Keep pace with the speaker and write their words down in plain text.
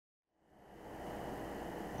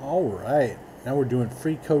All right, now we're doing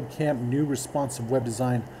Free Code Camp, new responsive web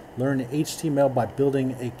design, learn HTML by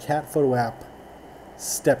building a cat photo app,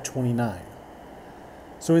 step 29.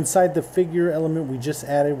 So inside the figure element we just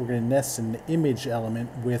added, we're going to nest an image element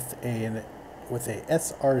with a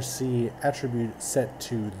src attribute set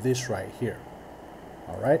to this right here.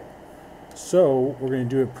 All right, so we're going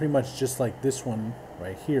to do it pretty much just like this one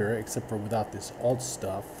right here, except for without this alt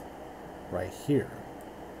stuff right here.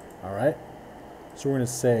 All right, so we're going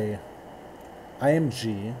to say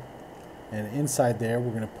img, and inside there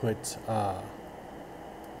we're going to put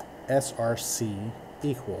src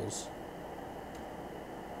equals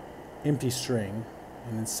empty string,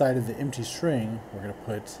 and inside of the empty string we're going to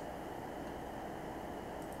put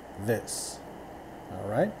this. All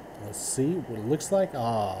right, let's see what it looks like.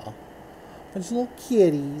 Ah, bunch of little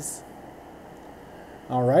kitties.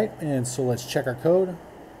 All right, and so let's check our code,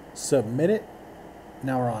 submit it.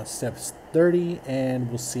 Now we're on step 30, and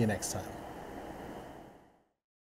we'll see you next time.